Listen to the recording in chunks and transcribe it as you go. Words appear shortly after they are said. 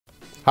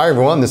Hi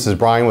everyone, this is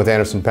Brian with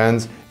Anderson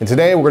Pens, and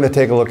today we're going to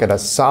take a look at a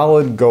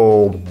solid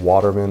gold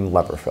Waterman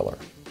lever filler.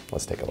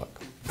 Let's take a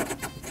look.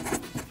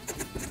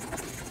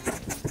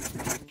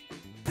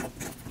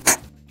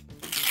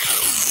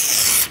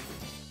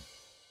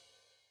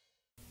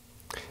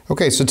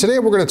 Okay, so today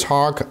we're going to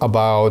talk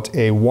about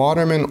a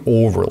Waterman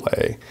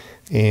overlay,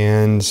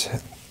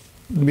 and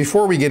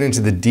before we get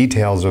into the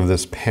details of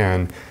this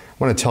pen,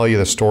 I want to tell you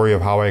the story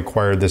of how I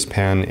acquired this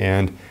pen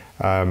and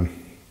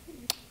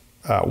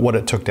what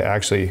it took to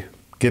actually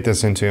get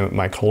this into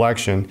my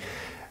collection.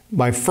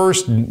 My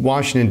first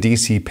Washington,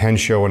 D.C. pen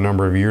show a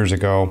number of years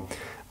ago,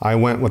 I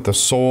went with the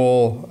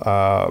sole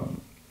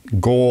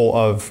goal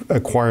of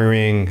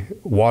acquiring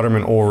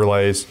Waterman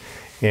overlays,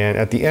 and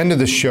at the end of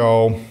the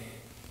show,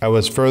 I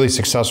was fairly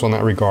successful in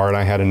that regard.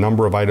 I had a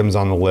number of items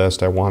on the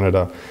list. I wanted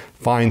a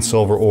fine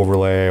silver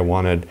overlay, I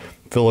wanted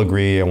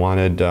filigree, I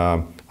wanted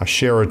a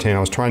Sheraton. I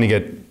was trying to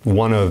get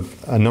one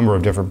of a number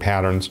of different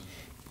patterns.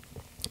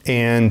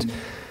 And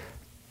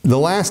the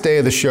last day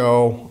of the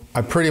show,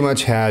 I pretty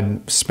much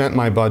had spent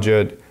my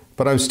budget,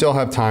 but I still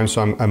have time,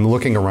 so I'm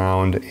looking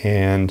around,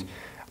 and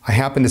I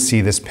happened to see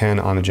this pen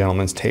on a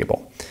gentleman's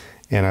table.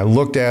 And I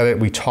looked at it,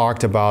 we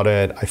talked about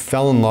it, I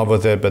fell in love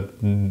with it, but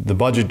the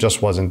budget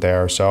just wasn't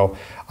there. So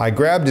I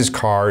grabbed his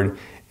card,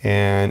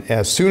 and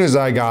as soon as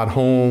I got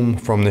home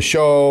from the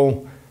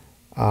show,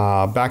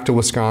 back to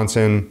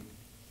Wisconsin,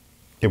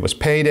 it was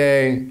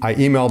payday. I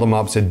emailed him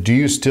up, said, "Do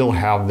you still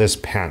have this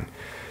pen?"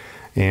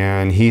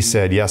 And he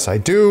said, "Yes, I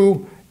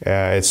do.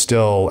 It's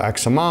still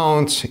X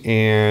amount,"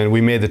 and we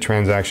made the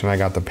transaction. I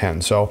got the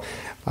pen. So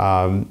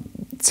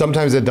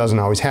sometimes it doesn't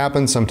always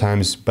happen.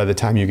 Sometimes by the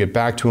time you get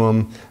back to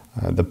him,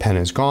 the pen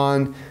is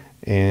gone,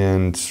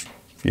 and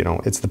you know,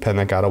 it's the pen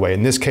that got away.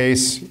 In this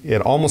case,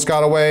 it almost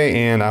got away,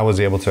 and I was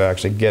able to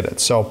actually get it.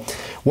 So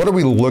what are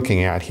we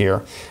looking at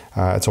here?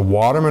 It's a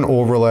Waterman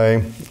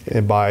overlay.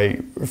 By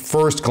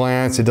first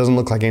glance, it doesn't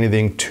look like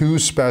anything too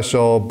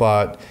special,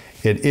 but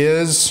it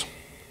is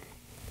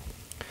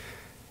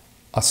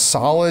a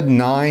solid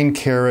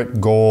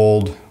 9-karat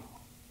gold,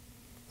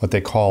 what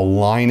they call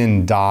line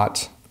and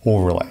dot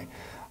overlay.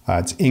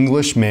 It's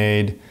English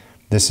made.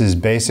 This is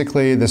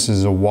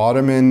a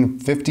Waterman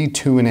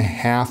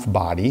 52.5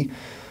 body.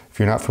 If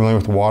you're not familiar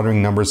with the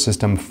watering number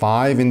system,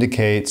 5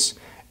 indicates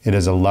it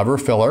is a lever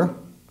filler,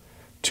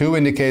 2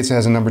 indicates it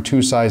has a number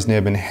 2 size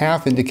nib, and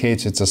half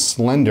indicates it's a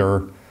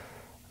slender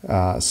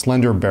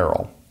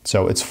barrel.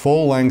 So it's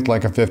full length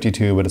like a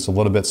 52, but it's a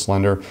little bit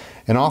slender.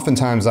 And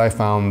oftentimes I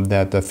found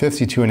that the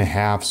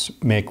 52.5s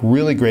make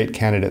really great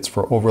candidates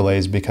for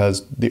overlays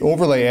because the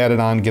overlay added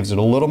on gives it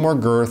a little more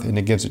girth and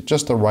it gives it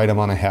just the right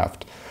amount of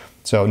heft.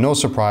 So no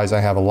surprise,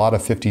 I have a lot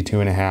of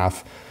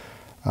 52.5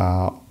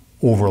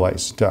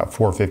 overlays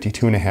for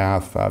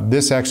 52.5.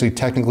 This actually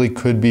technically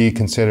could be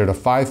considered a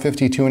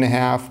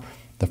 552.5,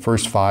 the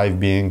first 5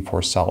 being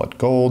for solid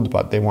gold,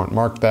 but they weren't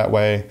marked that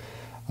way.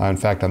 In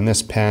fact, on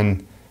this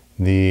pen,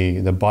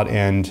 the butt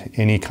end,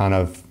 any kind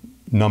of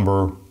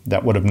number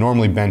that would have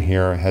normally been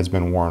here has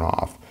been worn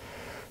off.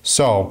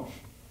 So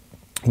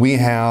we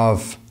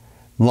have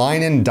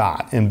line and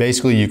dot, and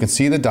basically you can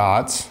see the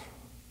dots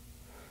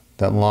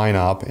that line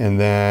up, and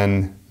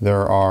then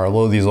there are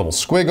these little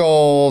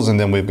squiggles, and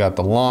then we've got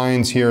the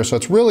lines here. So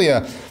it's really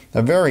a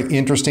very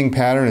interesting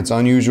pattern. It's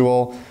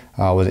unusual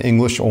with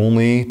English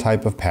only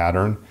type of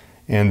pattern.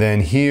 And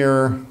then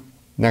here,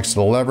 next to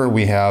the lever,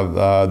 we have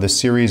the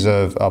series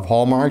of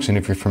hallmarks, and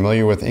if you're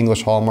familiar with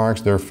English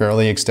hallmarks, they're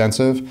fairly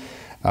extensive.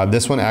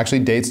 This one actually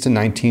dates to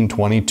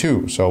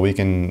 1922, so we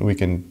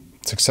can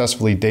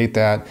successfully date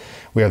that.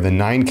 We have the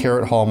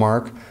 9-karat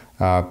hallmark,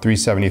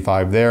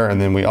 375 there,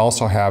 and then we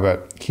also have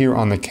it here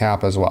on the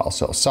cap as well.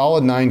 So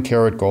solid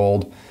 9-karat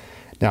gold.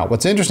 Now,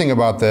 what's interesting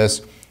about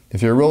this,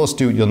 if you're real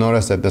astute, you'll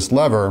notice that this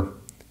lever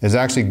is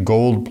actually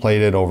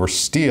gold-plated over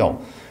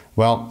steel.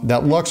 Well,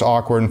 that looks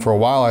awkward, and for a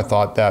while I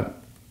thought that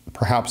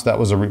perhaps that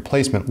was a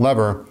replacement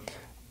lever,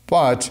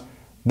 but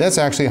that's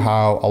actually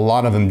how a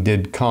lot of them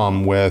did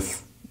come,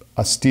 with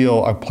a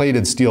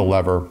plated steel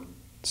lever.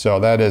 So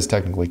that is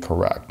technically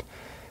correct.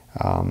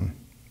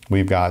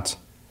 We've got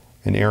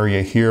an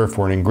area here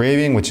for an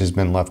engraving, which has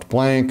been left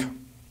blank.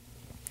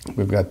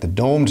 We've got the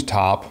domed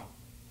top.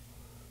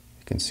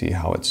 You can see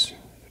how it's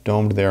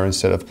domed there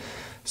instead of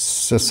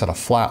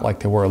flat like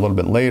they were a little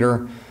bit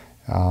later.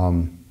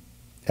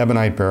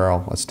 Ebonite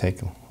barrel. Let's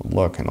take a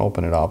look and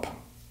open it up.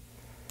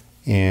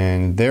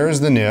 And there's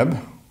the nib,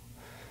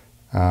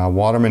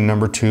 Waterman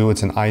number 2.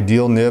 It's an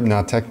ideal nib.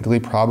 Now technically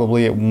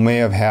probably it may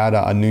have had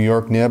a New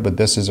York nib, but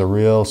this is a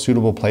real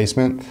suitable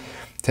placement.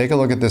 Take a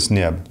look at this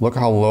nib. Look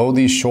how low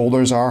these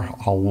shoulders are,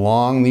 how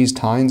long these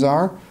tines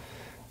are.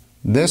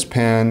 This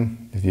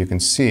pen, if you can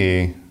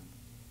see,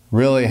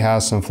 really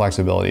has some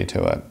flexibility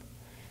to it.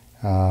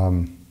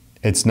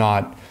 It's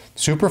not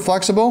super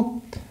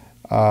flexible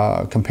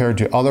compared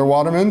to other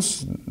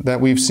Watermans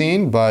that we've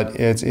seen, but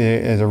it's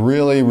a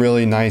really,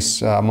 really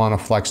nice amount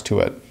of flex to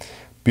it.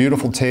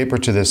 Beautiful taper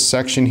to this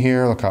section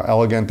here. Look how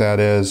elegant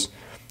that is.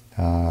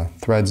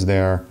 Threads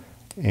there.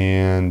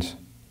 And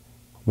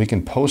we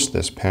can post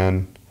this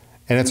pen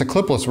And it's a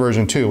clipless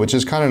version too, which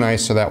is kind of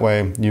nice, so that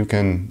way you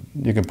can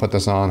put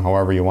this on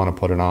however you want to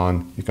put it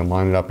on. You can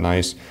line it up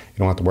nice. You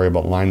don't have to worry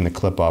about lining the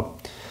clip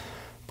up.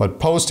 But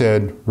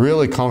posted,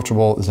 really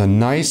comfortable. It's a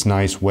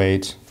nice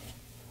weight.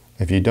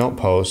 If you don't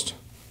post,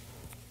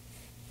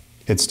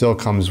 it still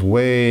comes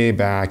way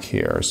back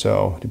here,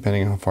 so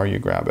depending on how far you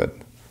grab it.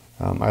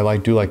 I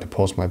do like to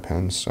post my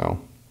pens, so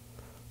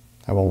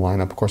I will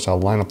line up. Of course, I'll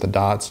line up the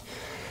dots.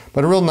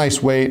 But a real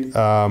nice weight.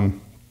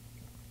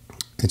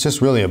 It's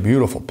just really a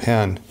beautiful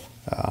pen.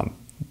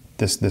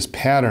 This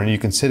pattern, you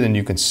can sit and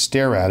you can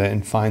stare at it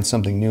and find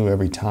something new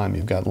every time.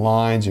 You've got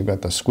lines, you've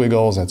got the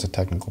squiggles, that's a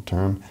technical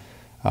term.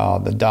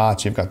 The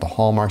dots, you've got the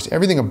hallmarks.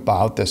 Everything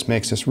about this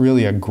makes this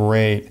really a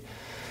great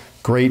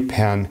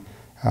pen.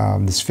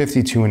 This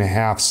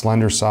 52.5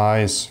 slender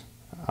size,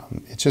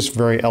 it's just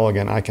very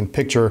elegant. I can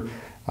picture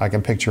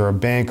a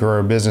banker or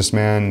a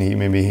businessman.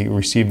 Maybe he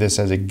received this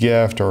as a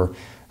gift, or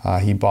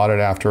he bought it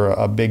after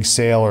a big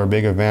sale or a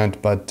big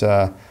event. But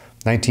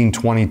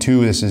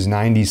 1922, this is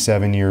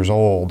 97 years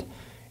old,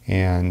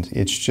 and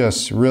it's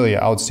just really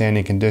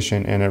outstanding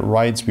condition, and it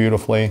writes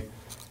beautifully.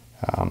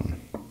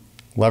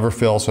 Lever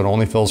fill, so it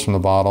only fills from the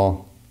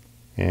bottle,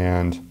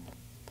 and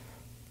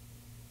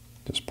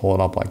just pull it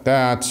up like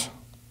that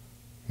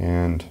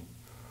and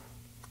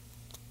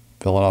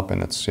fill it up,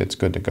 and it's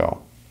good to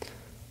go.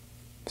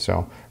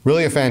 So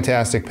really a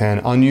fantastic pen.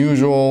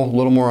 Unusual, a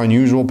little more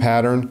unusual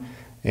pattern,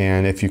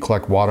 and if you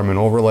collect Waterman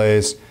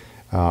overlays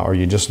or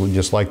you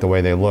just like the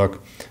way they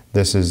look,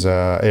 this is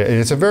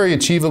it's a very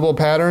achievable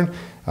pattern.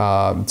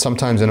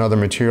 Sometimes in other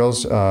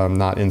materials,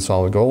 not in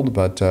solid gold,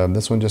 but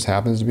this one just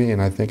happens to be,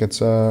 and I think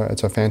it's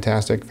a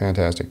fantastic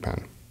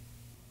pen.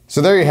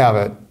 So there you have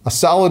it, a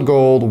solid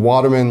gold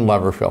Waterman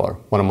lever filler,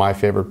 one of my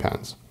favorite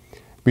pens.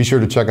 Be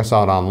sure to check us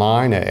out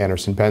online at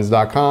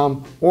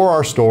andersonpens.com or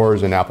our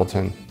stores in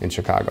Appleton in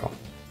Chicago.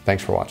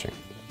 Thanks for watching.